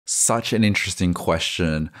Such an interesting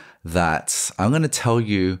question that I'm going to tell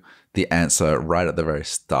you the answer right at the very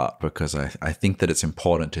start because I think that it's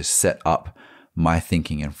important to set up my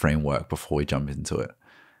thinking and framework before we jump into it.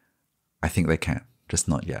 I think they can, just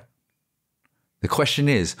not yet. The question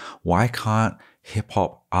is, why can't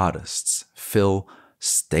hip-hop artists fill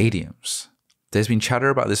stadiums? There's been chatter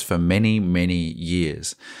about this for many, many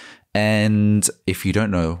years. And if you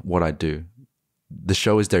don't know what I do, the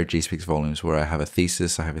show is Derrick Gee Speaks Volumes, where I have a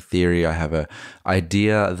thesis, I have a theory, I have an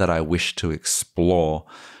idea that I wish to explore.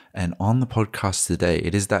 And on the podcast today,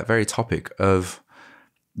 it is that very topic of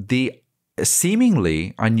the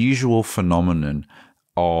seemingly unusual phenomenon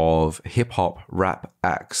of hip-hop rap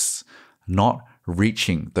acts not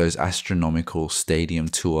reaching those astronomical stadium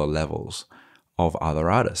tour levels of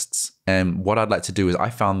other artists. And what I'd like to do is I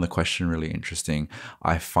found the question really interesting.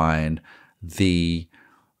 I find the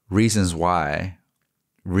reasons why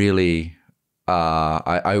really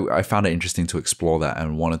I found it interesting to explore that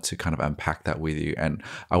and wanted to kind of unpack that with you. And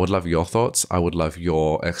I would love your thoughts. I would love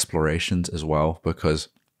your explorations as well, because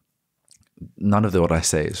none of what I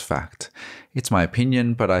say is fact. It's my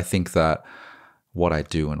opinion, but I think that what I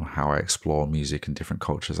do and how I explore music in different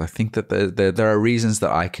cultures, I think that there are reasons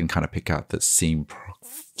that I can kind of pick out that seem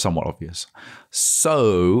somewhat obvious.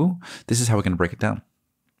 So this is how we're going to break it down.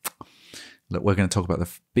 We're going to talk about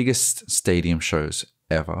the biggest stadium shows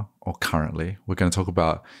ever or currently. We're going to talk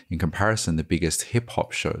about, in comparison, the biggest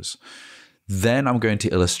hip-hop shows. Then I'm going to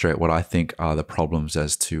illustrate what I think are the problems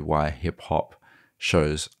as to why hip-hop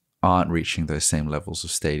shows aren't reaching those same levels of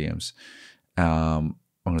stadiums. I'm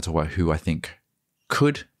going to talk about who I think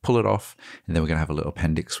could pull it off. And then we're going to have a little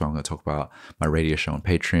appendix where I'm going to talk about my radio show on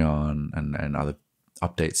Patreon and other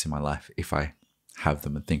updates in my life if I have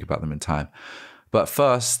them and think about them in time. But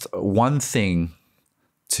first, one thing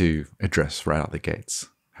to address right out the gates,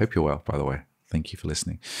 hope you're well, by the way, thank you for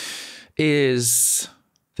listening, is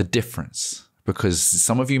the difference. Because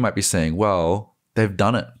some of you might be saying, well, they've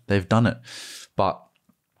done it. But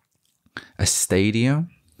a stadium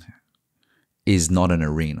is not an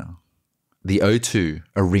arena. The O2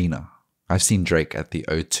 Arena, I've seen Drake at the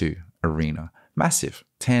O2 Arena, massive,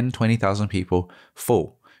 10, 20,000 people,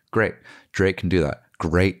 full, great. Drake can do that,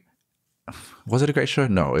 great. Was it a great show?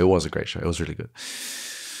 No, it was a great show. It was really good.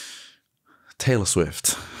 Taylor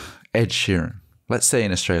Swift, Ed Sheeran. Let's say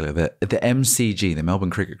in Australia, the MCG, the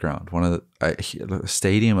Melbourne Cricket Ground, one of a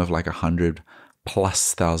stadium of like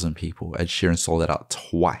 100,000+ people. Ed Sheeran sold that out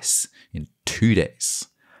twice in 2 days.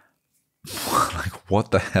 Like,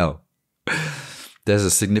 what the hell? There's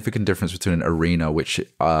a significant difference between an arena, which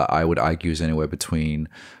I would argue is anywhere between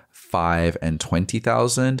 5,000 and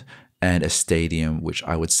 20,000, and a stadium, which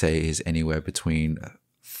I would say is anywhere between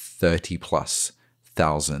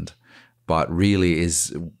 30,000+, but really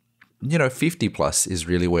is, 50+ is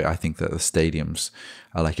really where I think that the stadiums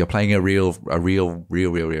are like, you're playing a real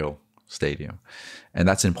stadium. And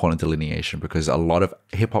that's an important delineation because a lot of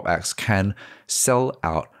hip hop acts can sell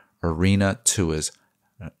out arena tours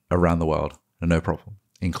around the world, no problem,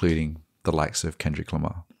 including the likes of Kendrick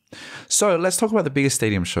Lamar. So let's talk about the biggest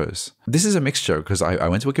stadium shows. This is a mixture because I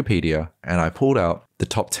went to Wikipedia and I pulled out the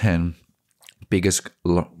top 10 biggest,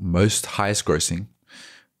 most highest grossing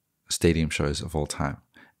stadium shows of all time.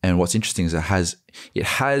 And what's interesting is it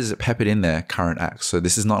has peppered in there current acts. So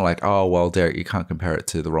this is not like, oh, well, Derrick, you can't compare it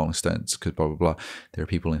to the Rolling Stones because blah, blah, blah. There are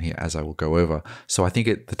people in here as I will go over. So I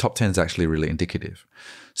think the top 10 is actually really indicative.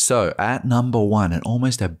 So at number 1 at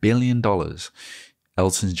almost $1 billion,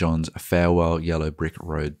 Elton John's Farewell Yellow Brick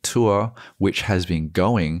Road tour, which has been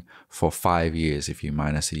going for 5 years, if you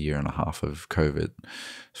minus a year and a half of COVID,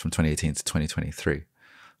 from 2018 to 2023.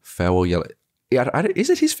 Farewell Yellow... Yeah, is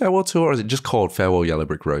it his farewell tour or is it just called Farewell Yellow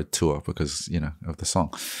Brick Road Tour because, of the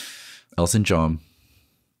song? Elton John,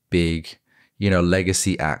 big,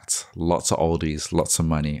 legacy act, lots of oldies, lots of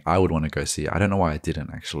money. I would want to go see it. I don't know why I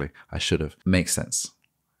didn't, actually. I should have. Makes sense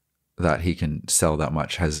that he can sell that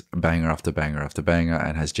much, has banger after banger after banger,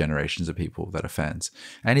 and has generations of people that are fans.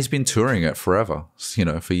 And he's been touring it forever,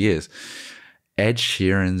 for years. Ed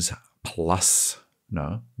Sheeran's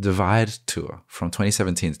Divide tour from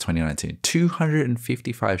 2017 to 2019,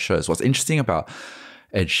 255 shows. What's interesting about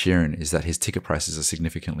Ed Sheeran is that his ticket prices are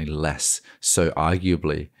significantly less. So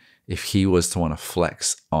arguably, if he was to want to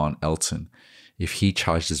flex on Elton, if he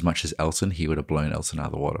charged as much as Elton, he would have blown Elton out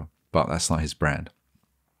of the water. But that's not his brand.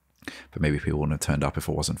 But maybe people wouldn't have turned up if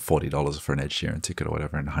it wasn't $40 for an Ed Sheeran ticket or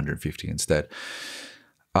whatever, and $150 instead.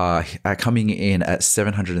 Coming in at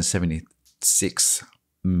 $776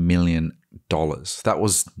 million. That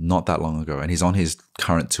was not that long ago. And he's on his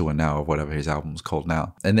current tour now of whatever his album's called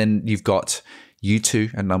now. And then you've got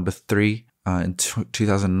U2 at number 3. in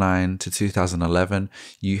 2009 to 2011.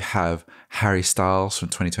 You have Harry Styles from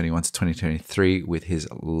 2021 to 2023 with his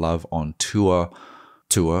Love on Tour,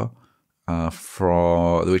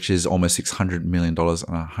 which is almost $600 million on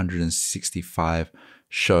 165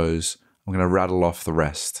 shows. I'm going to rattle off the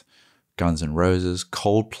rest. Guns N' Roses,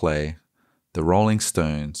 Coldplay, the Rolling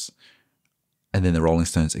Stones, and then the Rolling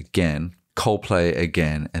Stones again, Coldplay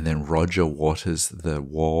again, and then Roger Waters' The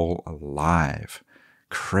Wall Alive.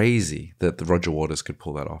 Crazy that the Roger Waters could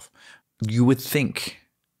pull that off. You would think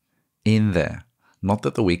in there, not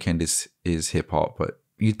that The Weeknd is hip hop, but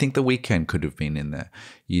you'd think The Weeknd could have been in there.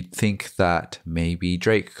 You'd think that maybe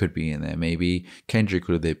Drake could be in there. Maybe Kendrick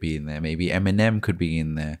could be in there. Maybe Eminem could be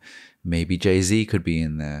in there. Maybe Jay-Z could be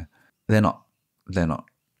in there. They're not.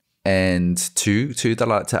 And two that I'd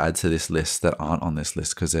like to add to this list that aren't on this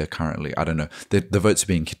list because they're currently, I don't know, the votes are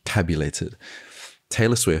being tabulated.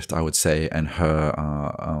 Taylor Swift, I would say, and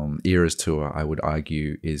her Eras tour, I would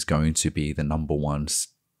argue, is going to be the number one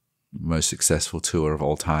most successful tour of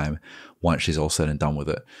all time once she's all said and done with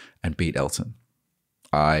it and beat Elton.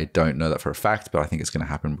 I don't know that for a fact, but I think it's going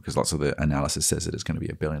to happen because lots of the analysis says that it's going to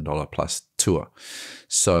be $1 billion plus tour.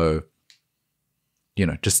 So,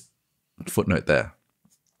 just footnote there.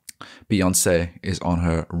 Beyonce is on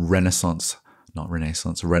her Renaissance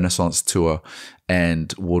tour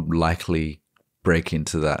and would likely break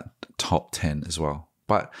into that top 10 as well.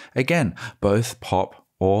 But again, both pop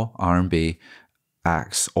or R&B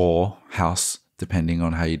acts or house, depending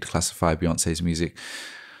on how you classify Beyonce's music,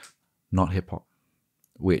 not hip hop,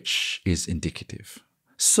 which is indicative.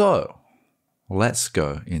 So let's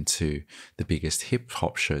go into the biggest hip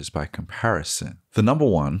hop shows by comparison. The number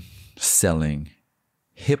one selling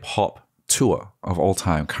hip hop tour of all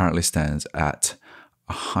time currently stands at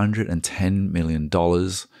 $110 million,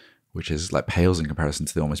 which is like pales in comparison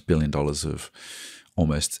to the almost $1 billion of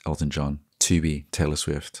almost Elton John, Tubi, Taylor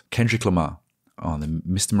Swift. Kendrick Lamar on the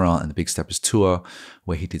Mr. Morale and the Big Steppers tour,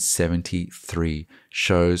 where he did 73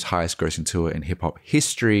 shows, highest grossing tour in hip hop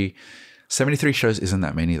history. 73 shows isn't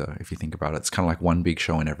that many though, if you think about it. It's kind of like one big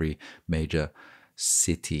show in every major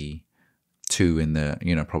city, two in the,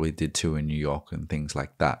 probably did two in New York and things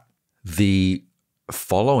like that. The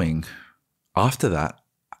following after that,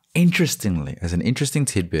 interestingly, as an interesting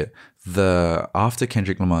tidbit, after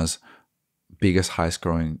Kendrick Lamar's biggest, highest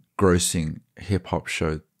grossing hip hop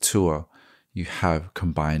show tour, you have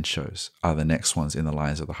combined shows are the next ones in the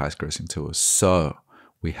lines of the highest grossing tours. So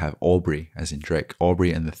we have Aubrey, as in Drake,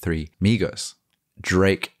 Aubrey and the Three Migos,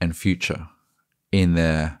 Drake and Future in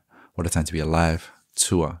their What a Time to Be Alive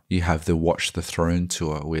tour. You have the Watch the Throne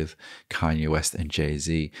tour with Kanye West and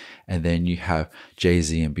Jay-Z. And then you have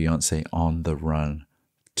Jay-Z and Beyonce on the Run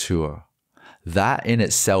tour. That in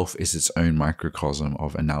itself is its own microcosm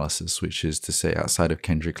of analysis, which is to say, outside of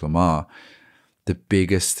Kendrick Lamar, the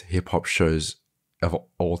biggest hip hop shows of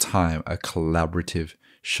all time are collaborative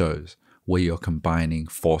shows where you're combining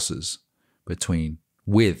forces with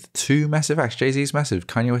two massive acts. Jay-Z's massive,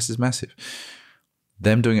 Kanye West is massive.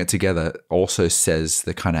 Them doing it together also says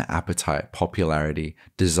the kind of appetite, popularity,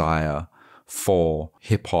 desire for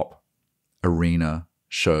hip hop arena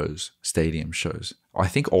shows, stadium shows. I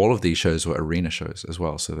think all of these shows were arena shows as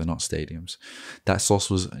well, so they're not stadiums. That source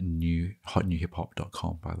was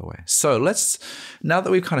hotnewhiphop.com, by the way. So now that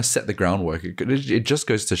we've kind of set the groundwork, it just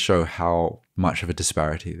goes to show how much of a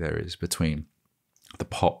disparity there is between the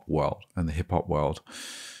pop world and the hip hop world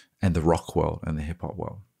and the rock world and the hip hop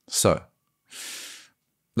world. So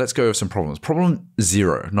let's go over some problems. Problem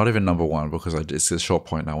 0, not even number 1, because it's a short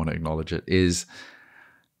point and I want to acknowledge it, is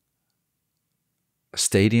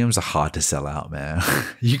stadiums are hard to sell out, man.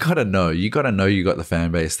 You got to know you got the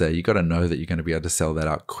fan base there. You got to know that you're going to be able to sell that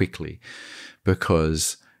out quickly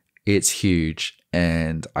because it's huge.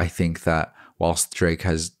 And I think that whilst Drake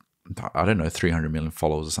has, 300 million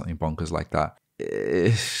followers or something bonkers like that,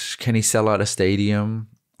 can he sell out a stadium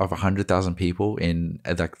of 100,000 people in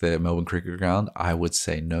like the Melbourne Cricket Ground? I would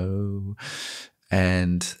say no.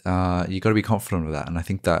 And you got to be confident of that. And I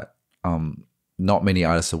think that not many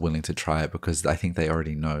artists are willing to try it because I think they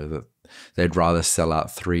already know that they'd rather sell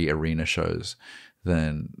out 3 arena shows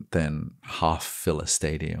than half fill a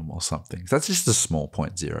stadium or something. That's just a small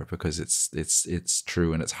point 0 because it's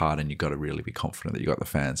true and it's hard and you got to really be confident that you got the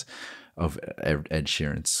fans of Ed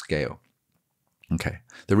Sheeran's scale. Okay,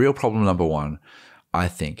 the real problem number 1, I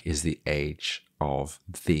think, is the age of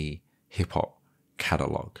the hip hop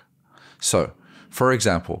catalog. So, for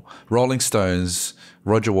example, Rolling Stones,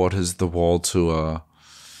 Roger Waters, The Wall Tour,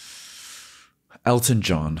 Elton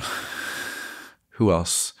John, who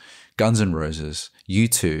else? Guns N' Roses,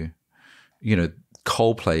 U2,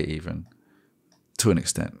 Coldplay even, to an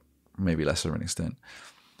extent, maybe less of an extent.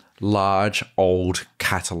 Large, old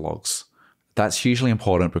catalogs. That's hugely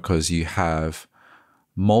important because you have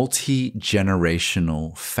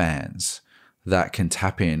multi-generational fans that can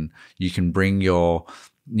tap in. You can bring your,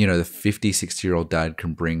 the 50, 60-year-old dad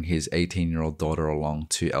can bring his 18-year-old daughter along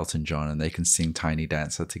to Elton John and they can sing Tiny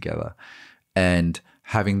Dancer together. And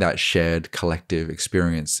having that shared collective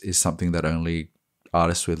experience is something that only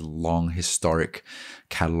artists with long historic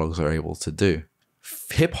catalogs are able to do.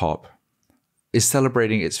 Hip hop is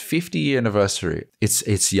celebrating its 50-year anniversary.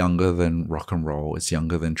 It's younger than rock and roll. It's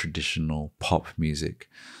younger than traditional pop music.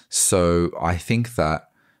 So I think that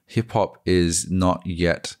hip hop is not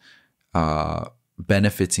yet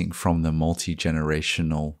benefiting from the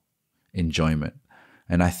multi-generational enjoyment.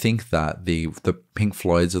 And I think that the Pink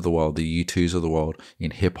Floyds of the world, the U2s of the world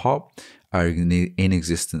in hip hop are in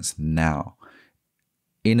existence now.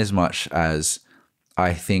 In as much as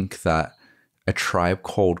I think that A Tribe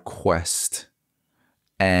Called Quest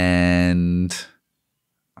and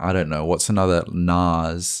I don't know, what's another,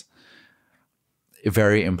 Nas,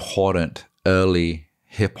 very important early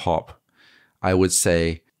hip hop, I would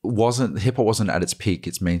say hip hop wasn't at its peak,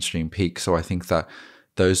 its mainstream peak. So I think that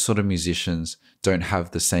those sort of musicians won't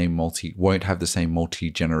have the same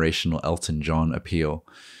multi-generational Elton John appeal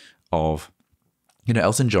of,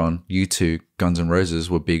 Elton John, U2, Guns N' Roses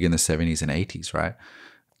were big in the 70s and 80s, right?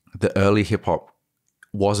 The early hip hop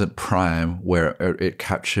wasn't prime where it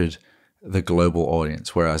captured the global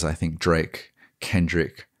audience, whereas I think Drake,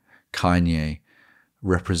 Kendrick, Kanye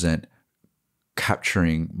represent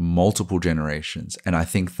capturing multiple generations. And I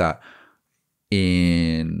think that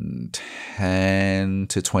in 10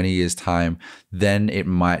 to 20 years time, then it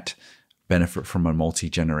might benefit from a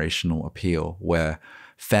multi-generational appeal where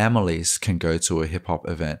families can go to a hip hop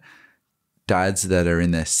event, dads that are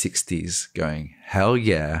in their 60s going, hell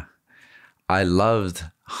yeah, I loved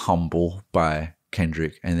Humble by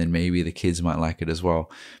Kendrick. And then maybe the kids might like it as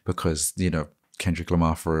well because, Kendrick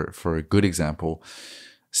Lamar, for a good example,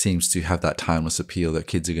 seems to have that timeless appeal that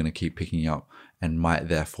kids are going to keep picking up and might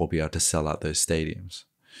therefore be able to sell out those stadiums.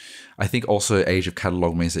 I think also age of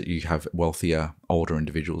catalog means that you have wealthier, older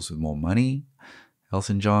individuals with more money.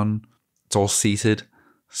 Elton John, it's all seated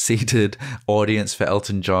audience for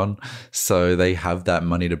Elton John. So they have that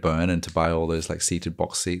money to burn and to buy all those like seated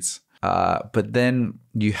box seats. But then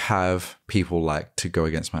you have people like, to go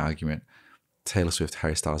against my argument, Taylor Swift,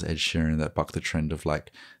 Harry Styles, Ed Sheeran, that buck the trend of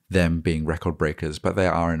like them being record breakers, but they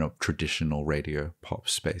are in a traditional radio pop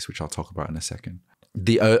space, which I'll talk about in a second.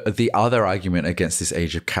 The other argument against this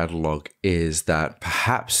age of catalog is that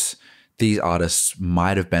perhaps these artists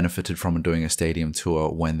might have benefited from doing a stadium tour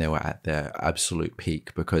when they were at their absolute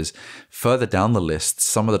peak, because further down the list,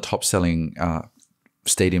 some of the top selling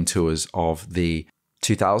stadium tours of the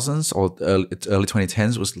 2000s or early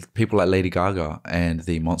 2010s was people like Lady Gaga and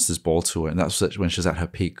the Monsters Ball tour, and that's when she was at her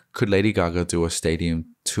peak. Could Lady Gaga do a stadium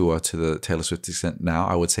tour to the Taylor Swift extent now?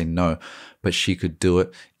 I would say no, but she could do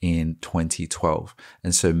it in 2012.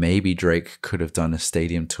 And so maybe Drake could have done a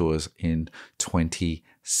stadium tours in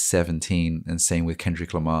 2017, and same with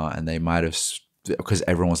Kendrick Lamar, and they might have, because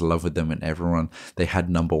everyone was in love with them and they had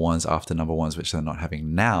number ones after number ones, which they're not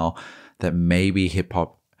having now, that maybe hip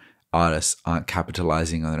hop artists aren't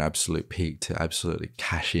capitalizing on their absolute peak to absolutely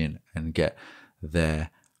cash in and get their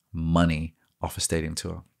money off a stadium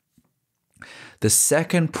tour. The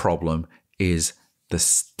second problem is the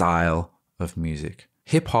style of music.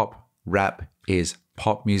 Hip hop, rap is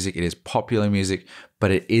pop music. It is popular music,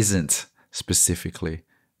 but it isn't specifically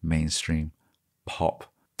mainstream pop.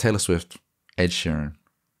 Taylor Swift, Ed Sheeran,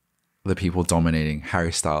 the people dominating,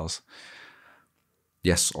 Harry Styles,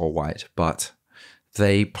 yes, all white, but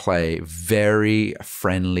they play very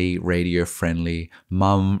friendly, radio friendly,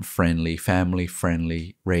 mum friendly, family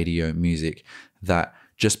friendly radio music that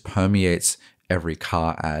just permeates every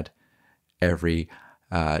car ad, every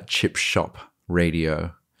chip shop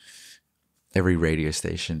radio, every radio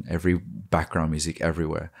station, every background music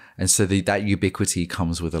everywhere. And so that ubiquity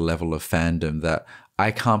comes with a level of fandom that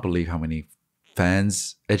I can't believe how many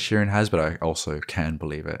fans Ed Sheeran has, but I also can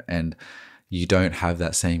believe it. And you don't have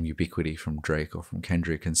that same ubiquity from Drake or from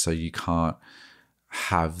Kendrick. And so you can't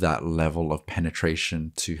have that level of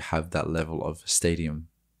penetration to have that level of stadium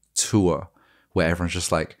tour where everyone's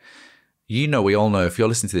just like, we all know, if you're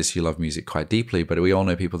listening to this, you love music quite deeply, but we all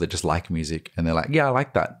know people that just like music and they're like, yeah, I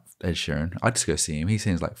like that Ed Sheeran. I'd just go see him. He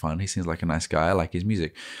seems like fun. He seems like a nice guy. I like his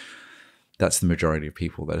music. That's the majority of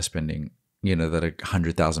people that are spending, that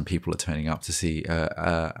 100,000 people are turning up to see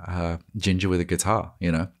Ginger with a guitar,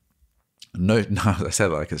 No, I said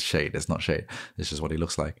that like it's shade. It's not shade. It's just what he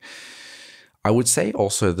looks like. I would say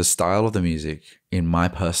also the style of the music, in my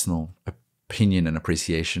personal opinion and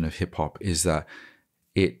appreciation of hip hop, is that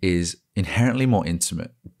it is inherently more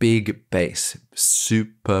intimate, big bass,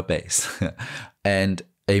 super bass, and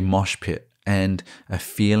a mosh pit and a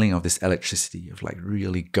feeling of this electricity of like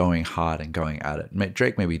really going hard and going at it.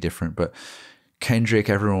 Drake may be different, but Kendrick,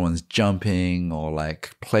 everyone's jumping, or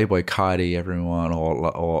like Playboi Carti, everyone,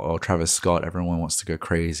 or Travis Scott, everyone wants to go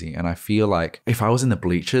crazy. And I feel like if I was in the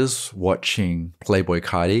bleachers watching Playboi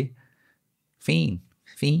Carti, fiend,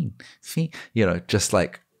 just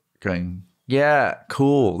like going, yeah,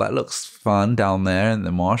 cool, that looks fun down there in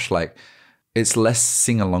the mosh. Like, it's less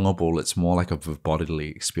sing-alongable. It's more like a bodily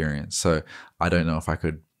experience. So I don't know if I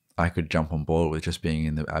could jump on board with just being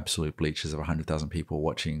in the absolute bleachers of 100,000 people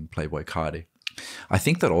watching Playboi Carti. I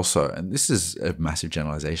think that also, and this is a massive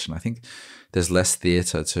generalization, I think there's less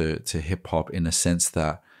theater to hip hop in a sense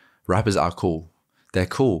that rappers are cool. They're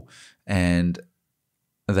cool, and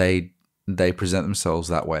they present themselves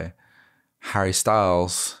that way. Harry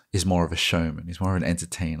Styles is more of a showman. He's more of an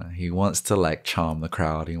entertainer. He wants to like charm the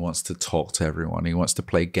crowd. He wants to talk to everyone. He wants to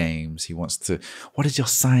play games. He wants to, what does your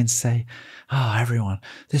sign say? Oh, everyone,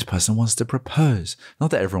 this person wants to propose. Not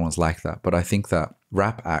that everyone's like that, but I think that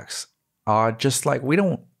rap acts are just like, we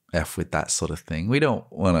don't F with that sort of thing. We don't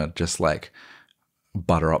want to just like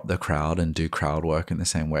butter up the crowd and do crowd work in the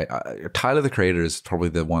same way. Tyler, the Creator, is probably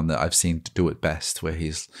the one that I've seen to do it best, where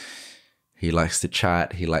he likes to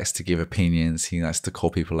chat, he likes to give opinions, he likes to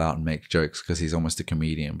call people out and make jokes because he's almost a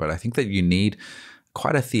comedian. But I think that you need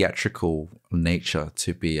quite a theatrical nature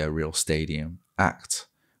to be a real stadium act,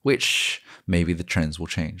 which maybe the trends will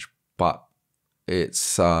change, but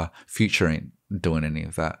its future ain't doing any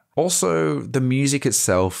of that. Also, the music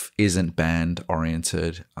itself isn't band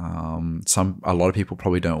oriented. A lot of people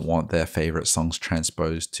probably don't want their favorite songs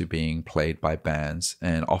transposed to being played by bands,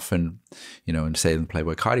 and often, in say in the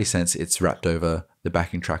Playboi Carti sense, it's wrapped over the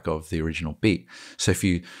backing track of the original beat. So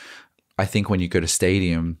I think when you go to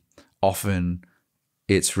stadium, often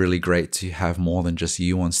it's really great to have more than just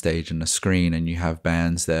you on stage and a screen, and you have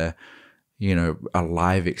bands there. A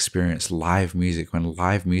live experience, live music. When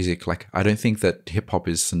live music, like, I don't think that hip hop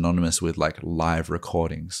is synonymous with like live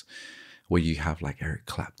recordings where you have like Eric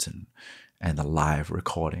Clapton and the live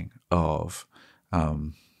recording of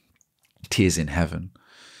Tears in Heaven.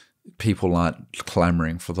 People aren't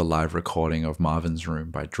clamoring for the live recording of Marvin's Room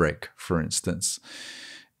by Drake, for instance.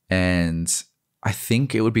 And I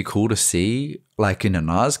think it would be cool to see, like in a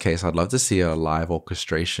Nas case, I'd love to see a live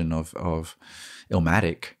orchestration of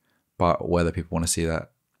Illmatic. But whether people want to see that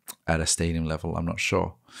at a stadium level, I'm not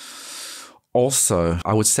sure. Also,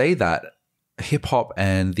 I would say that hip hop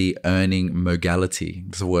and the earning modality,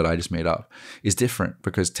 this is a word I just made up, is different,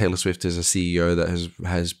 because Taylor Swift is a CEO that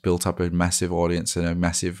has built up a massive audience and a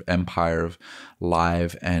massive empire of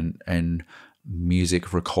live and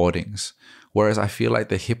music recordings. Whereas I feel like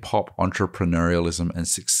the hip hop entrepreneurialism and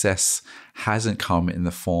success hasn't come in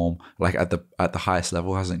the form, like at the highest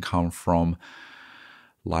level, hasn't come from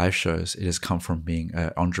live shows. It has come from being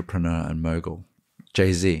an entrepreneur and mogul.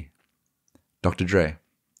 Jay-Z, Dr. Dre,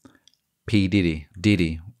 P.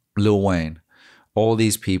 Diddy, Lil Wayne, all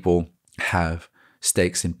these people have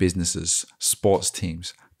stakes in businesses, sports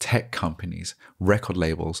teams, tech companies, record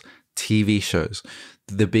labels, TV shows.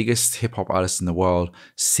 The biggest hip hop artists in the world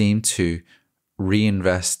seem to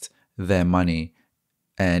reinvest their money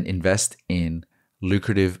and invest in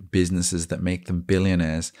lucrative businesses that make them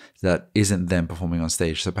billionaires that isn't them performing on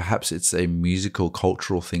stage. So perhaps it's a musical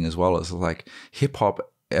cultural thing as well. As like hip hop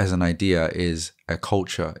as an idea is a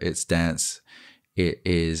culture. It's dance, it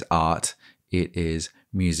is art, it is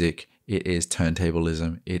music, it is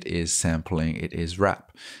turntablism, it is sampling, it is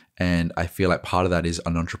rap. And I feel like part of that is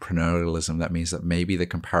an entrepreneurialism. That means that maybe the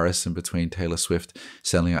comparison between Taylor Swift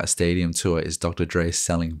selling out a stadium tour is Dr. Dre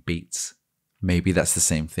selling beats. Maybe that's the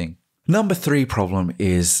same thing. Number 3 problem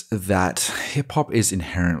is that hip hop is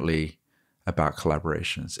inherently about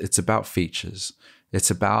collaborations. It's about features. It's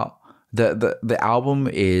about the album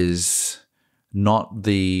is not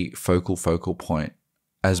the focal point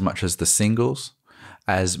as much as the singles,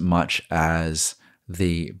 as much as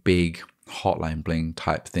the big Hotline Bling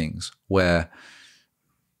type things. Where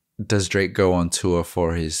does Drake go on tour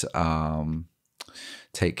for his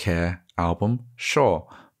Take Care album? Sure.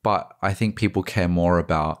 But I think people care more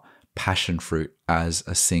about Passion Fruit as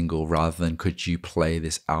a single rather than could you play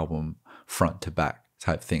this album front to back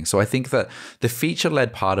type thing. So I think that the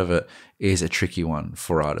feature-led part of it is a tricky one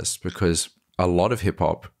for artists, because a lot of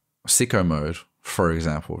hip-hop, Sicko Mode, for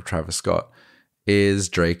example, Travis Scott, is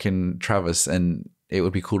Drake and Travis, and it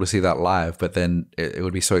would be cool to see that live, but then it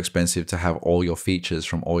would be so expensive to have all your features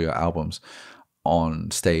from all your albums on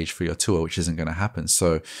stage for your tour, which isn't going to happen.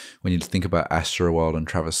 So when you think about Astroworld and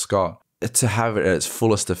Travis Scott, to have it at its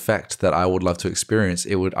fullest effect that I would love to experience,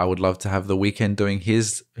 I would love to have The Weeknd doing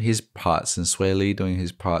his parts, and Sway Lee doing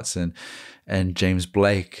his parts, and James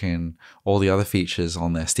Blake and all the other features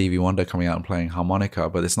on there, Stevie Wonder coming out and playing harmonica.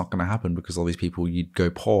 But it's not going to happen because all these people, you'd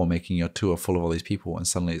go poor making your tour full of all these people, and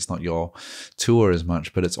suddenly it's not your tour as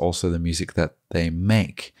much, but it's also the music that they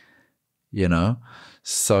make, you know?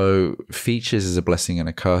 So features is a blessing and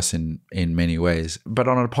a curse in many ways. But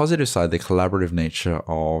on a positive side, the collaborative nature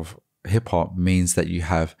of hip hop means that you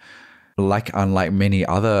have, unlike many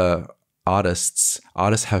other artists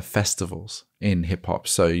have festivals in hip hop.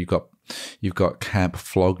 So you've got Camp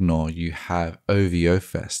Flognaw, you have OVO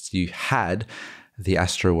Fest, you had the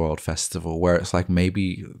Astroworld Festival, where it's like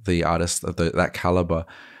maybe the artists of that caliber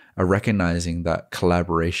are recognizing that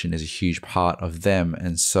collaboration is a huge part of them.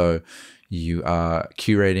 And so you are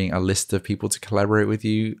curating a list of people to collaborate with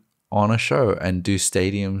you on a show and do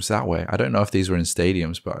stadiums that way. I don't know if these were in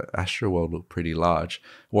stadiums, but Astroworld looked pretty large.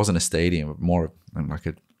 It wasn't a stadium, but more like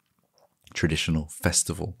a traditional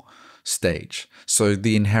festival stage. So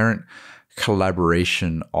the inherent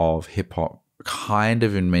collaboration of hip hop kind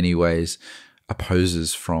of in many ways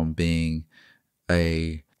opposes from being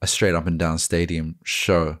a straight up and down stadium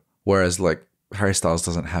show. Whereas like Harry Styles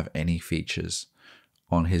doesn't have any features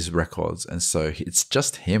on his records. And so it's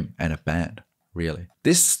just him and a band, really.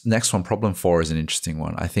 This next one, Problem 4, is an interesting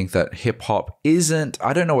one. I think that hip hop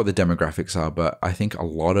I don't know what the demographics are, but I think a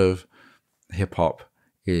lot of hip hop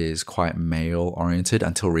is quite male oriented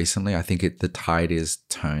until recently. I think the tide is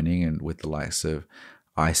turning, and with the likes of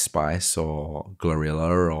Ice Spice or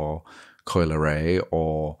Glorilla or Coi Leray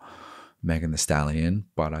or Megan Thee Stallion.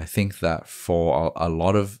 But I think that for a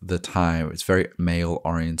lot of the time, it's very male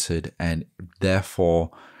oriented and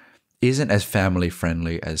therefore isn't as family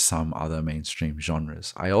friendly as some other mainstream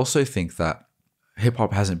genres. I also think that hip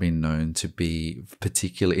hop hasn't been known to be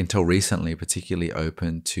until recently, particularly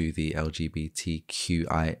open to the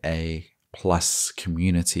LGBTQIA plus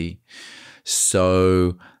community.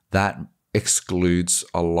 So that excludes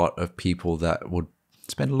a lot of people that would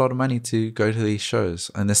spend a lot of money to go to these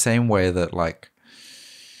shows. In the same way that like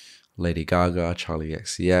Lady Gaga, Charlie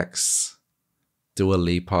XCX, Dua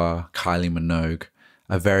Lipa, Kylie Minogue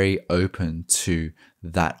are very open to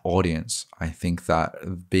that audience. I think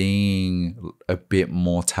that being a bit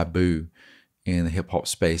more taboo in the hip hop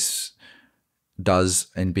space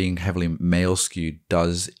and being heavily male skewed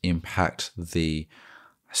does impact the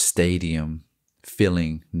stadium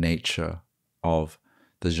filling nature of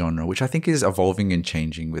the genre, which I think is evolving and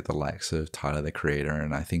changing with the likes of Tyler, the Creator.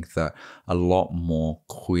 And I think that a lot more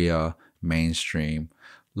queer, mainstream,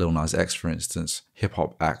 Lil Nas X, for instance, hip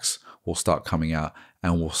hop acts will start coming out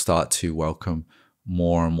and will start to welcome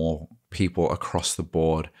more and more people across the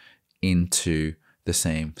board into the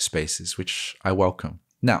same spaces, which I welcome.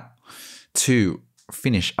 Now, to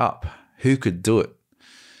finish up, who could do it?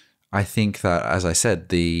 I think that, as I said,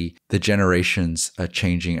 the generations are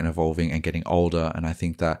changing and evolving and getting older. And I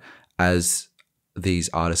think that as these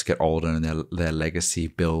artists get older and their legacy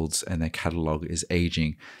builds and their catalog is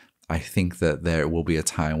aging, I think that there will be a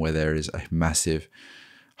time where there is a massive,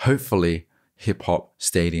 hopefully, hip-hop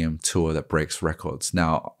stadium tour that breaks records.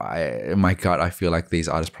 Now, in my gut, I feel like these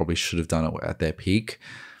artists probably should have done it at their peak,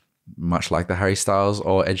 much like the Harry Styles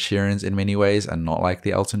or Ed Sheerans in many ways, and not like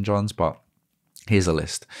the Elton Johns. But here's a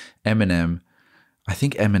list. Eminem. I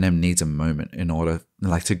think Eminem needs a moment in order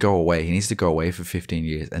to go away. He needs to go away for 15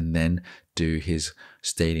 years and then do his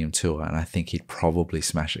stadium tour. And I think he'd probably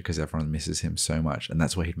smash it because everyone misses him so much. And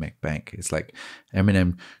that's where he'd make bank. It's like,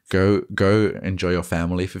 Eminem, go enjoy your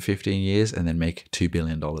family for 15 years and then make $2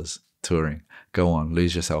 billion touring. Go on,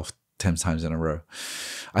 lose yourself 10 times in a row.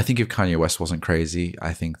 I think if Kanye West wasn't crazy,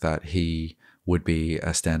 I think that he would be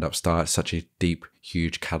a stand-up star. It's such a deep,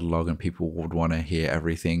 huge catalog, and people would want to hear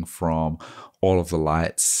everything from All of the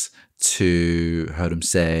Lights to Heard 'Em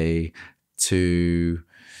Say to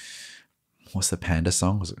what's the Panda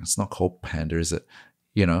song? It's not called Panda, is it?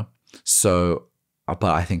 You know? So, but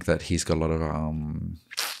I think that he's got a lot of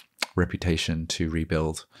reputation to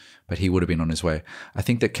rebuild, but he would have been on his way. I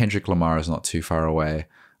think that Kendrick Lamar is not too far away.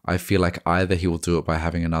 I feel like either he will do it by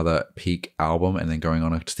having another peak album and then going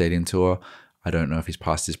on a stadium tour. I don't know if he's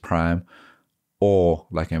past his prime, or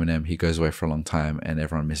like Eminem, he goes away for a long time and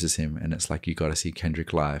everyone misses him. And it's like, you got to see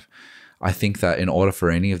Kendrick live. I think that in order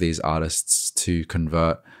for any of these artists to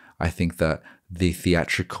convert, I think that the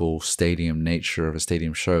theatrical stadium nature of a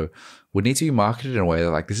stadium show would need to be marketed in a way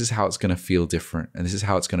that like, this is how it's going to feel different. And this is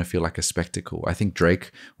how it's going to feel like a spectacle. I think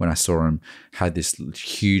Drake, when I saw him, had this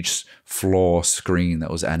huge floor screen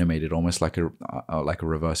that was animated almost like a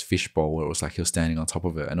reverse fishbowl, where it was like he was standing on top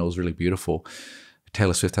of it. And it was really beautiful.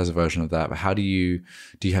 Taylor Swift has a version of that. But how do you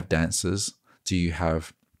have dancers? Do you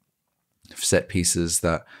have set pieces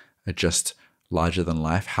that are just larger than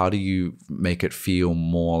life? How do you make it feel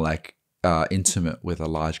more like intimate with a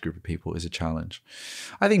large group of people is a challenge.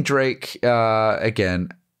 I think Drake, again,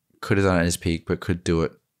 could have done it at his peak, but could do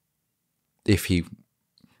it if he,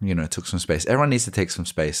 took some space. Everyone needs to take some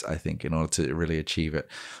space, I think, in order to really achieve it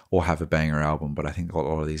or have a banger album. But I think a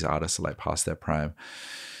lot of these artists are like past their prime.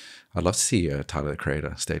 I'd love to see a Tyler, the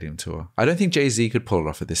Creator stadium tour. I don't think Jay-Z could pull it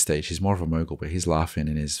off at this stage. He's more of a mogul, but he's laughing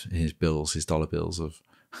in his bills, his dollar bills of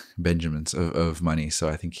Benjamins of money. So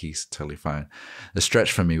I think he's totally fine. The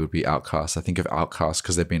stretch for me would be Outkast. I think of Outkast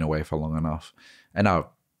because they've been away for long enough and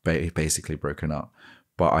now basically broken up.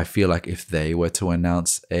 But I feel like if they were to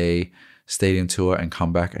announce a stadium tour and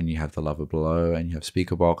come back, and you have The Lover Below, and you have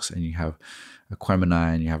Speakerbox, and you have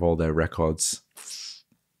Aquemini, and you have all their records,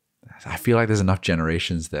 I feel like there's enough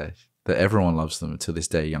generations there that everyone loves them to this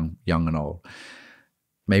day, young and old.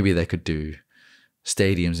 Maybe they could do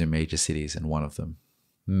stadiums in major cities in one of them.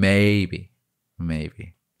 Maybe.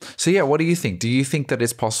 So yeah, what do you think? Do you think that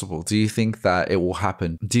it's possible? Do you think that it will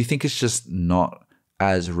happen? Do you think it's just not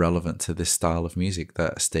as relevant to this style of music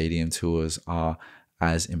that stadium tours are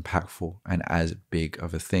as impactful and as big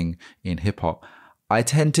of a thing in hip hop? I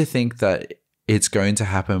tend to think that it's going to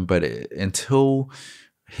happen, but until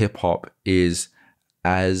hip hop is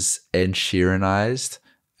as Ed Sheeranized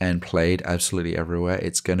and played absolutely everywhere,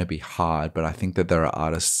 it's going to be hard. But I think that there are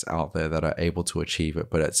artists out there that are able to achieve it.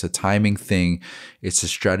 But it's a timing thing. It's a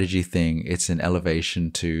strategy thing. It's an elevation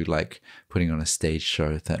to like putting on a stage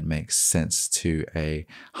show that makes sense to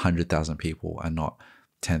 100,000 people and not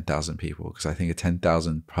 10,000 people. Because I think a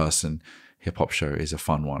 10,000 person hip hop show is a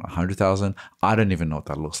fun one. 100,000, I don't even know what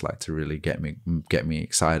that looks like to really get me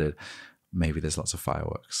excited. Maybe there's lots of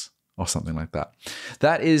fireworks or something like that.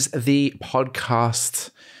 That is the podcast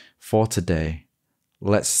for today.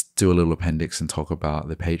 Let's do a little appendix and talk about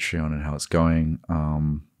the Patreon and how it's going.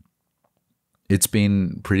 It's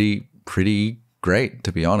been pretty great,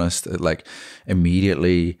 to be honest. Like,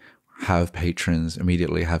 immediately have patrons,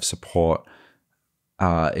 immediately have support.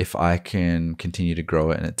 If I can continue to grow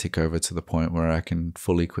it and it tick over to the point where I can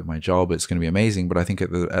fully quit my job, it's going to be amazing. But I think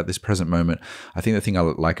at this present moment, I think the thing I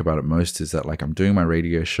like about it most is that like I'm doing my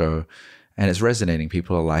radio show and it's resonating.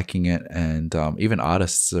 People are liking it, and even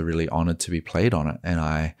artists are really honored to be played on it. And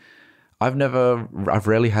I've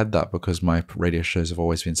rarely had that because my radio shows have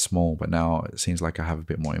always been small, but now it seems like I have a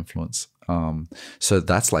bit more influence. So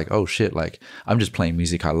that's like, oh shit, like I'm just playing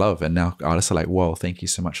music I love. And now artists are like, whoa, thank you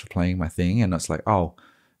so much for playing my thing. And it's like, oh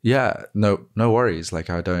yeah, no worries. Like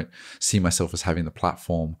I don't see myself as having the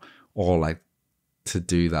platform or like to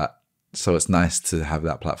do that. So it's nice to have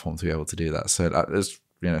that platform to be able to do that. So that is,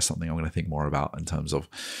 something I'm going to think more about in terms of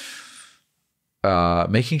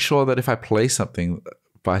making sure that if I play something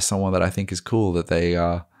by someone that I think is cool, that they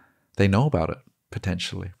know about it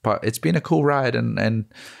potentially. But it's been a cool ride, and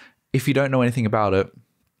if you don't know anything about it,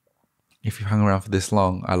 if you've hung around for this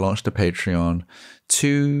long, I launched a Patreon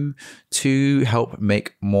to help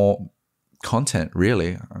make more content,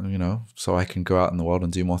 really, so I can go out in the world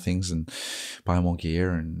and do more things and buy more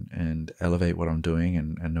gear and elevate what I'm doing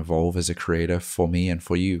and evolve as a creator for me and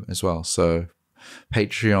for you as well. So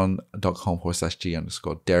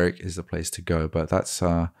patreon.com/G_Derrick is the place to go. But that's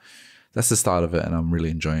the start of it, and I'm really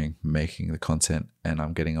enjoying making the content, and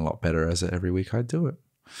I'm getting a lot better as every week I do it.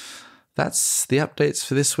 That's the updates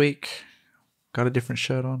for this week. Got a different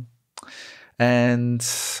shirt on, and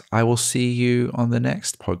I will see you on the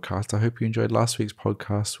next podcast. I hope you enjoyed last week's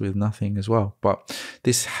podcast with nothing as well. But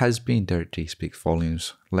this has been Derrick Gee Speaks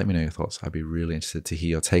Volumes. Let me know your thoughts. I'd be really interested to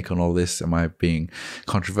hear your take on all this. Am I being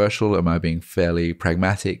controversial? Am I being fairly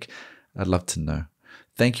pragmatic? I'd love to know.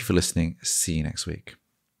 Thank you for listening. See you next week.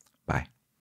 Bye.